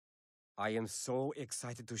I am so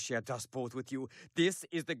excited to share Das Boot with you. This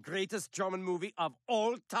is the greatest German movie of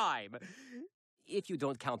all time. If you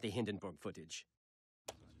don't count the Hindenburg footage.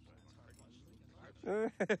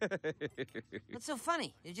 What's so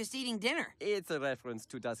funny? They're just eating dinner. It's a reference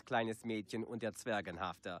to Das kleines Mädchen und der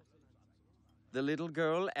Zwergenhafter. The little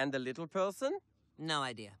girl and the little person? No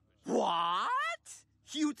idea. What?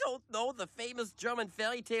 You don't know the famous German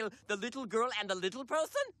fairy tale, The Little Girl and the Little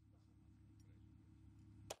Person?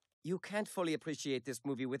 You can't fully appreciate this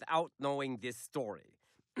movie without knowing this story.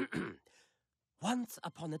 Once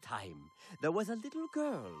upon a time, there was a little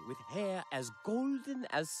girl with hair as golden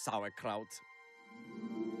as sauerkraut.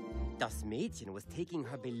 Das Mädchen was taking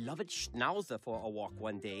her beloved Schnauzer for a walk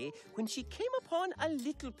one day when she came upon a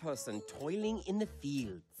little person toiling in the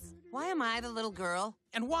fields. Why am I the little girl?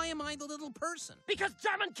 And why am I the little person? Because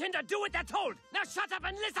German Kinder do what they're told! Now shut up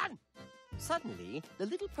and listen! Suddenly, the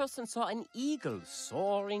little person saw an eagle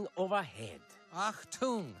soaring overhead.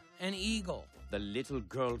 Achtung, an eagle. The little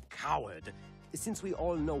girl cowered, since we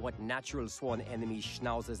all know what natural sworn enemies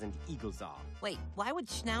schnauzers and eagles are. Wait, why would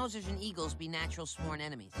schnauzers and eagles be natural sworn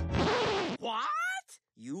enemies? What?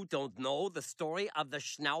 You don't know the story of the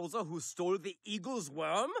schnauzer who stole the eagle's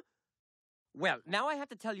worm? Well, now I have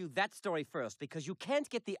to tell you that story first, because you can't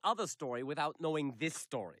get the other story without knowing this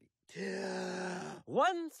story.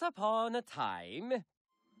 Once upon a time...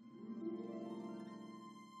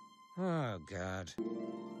 Oh, God.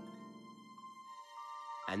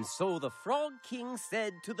 And so the Frog King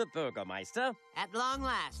said to the Bürgermeister, At long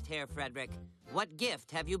last, Herr Frederick, what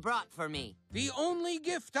gift have you brought for me? The only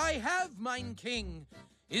gift I have, mein King,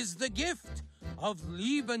 is the gift of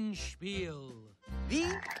Liebenspiel.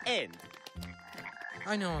 The end.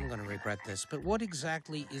 I know I'm going to regret this, but what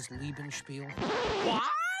exactly is Liebenspiel? What?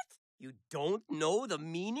 You don't know the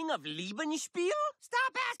meaning of Liebenspiel?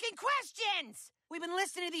 Stop asking questions! We've been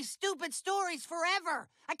listening to these stupid stories forever.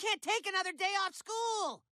 I can't take another day off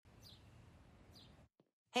school.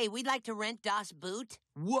 Hey, we'd like to rent Das Boot.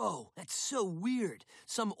 Whoa, that's so weird.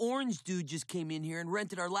 Some orange dude just came in here and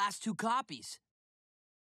rented our last 2 copies.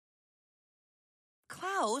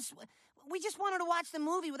 Klaus, we just wanted to watch the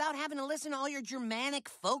movie without having to listen to all your Germanic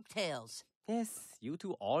folktales. Yes, you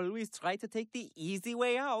two always try to take the easy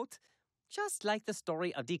way out. Just like the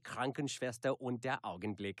story of die Krankenschwester und der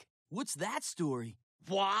Augenblick. What's that story?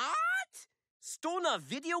 What? Stoner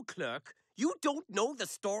video clerk? You don't know the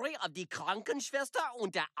story of die Krankenschwester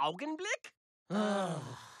und der Augenblick?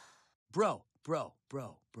 Bro.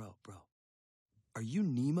 Are you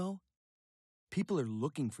Nemo? People are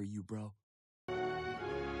looking for you, bro.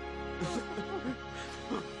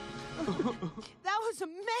 That was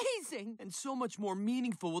amazing! And so much more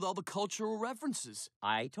meaningful with all the cultural references.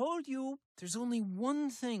 I told you. There's only one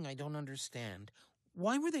thing I don't understand.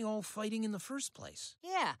 Why were they all fighting in the first place?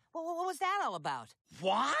 Yeah, what was that all about?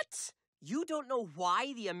 What? You don't know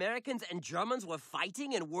why the Americans and Germans were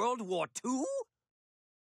fighting in World War II?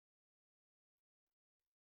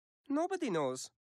 Nobody knows.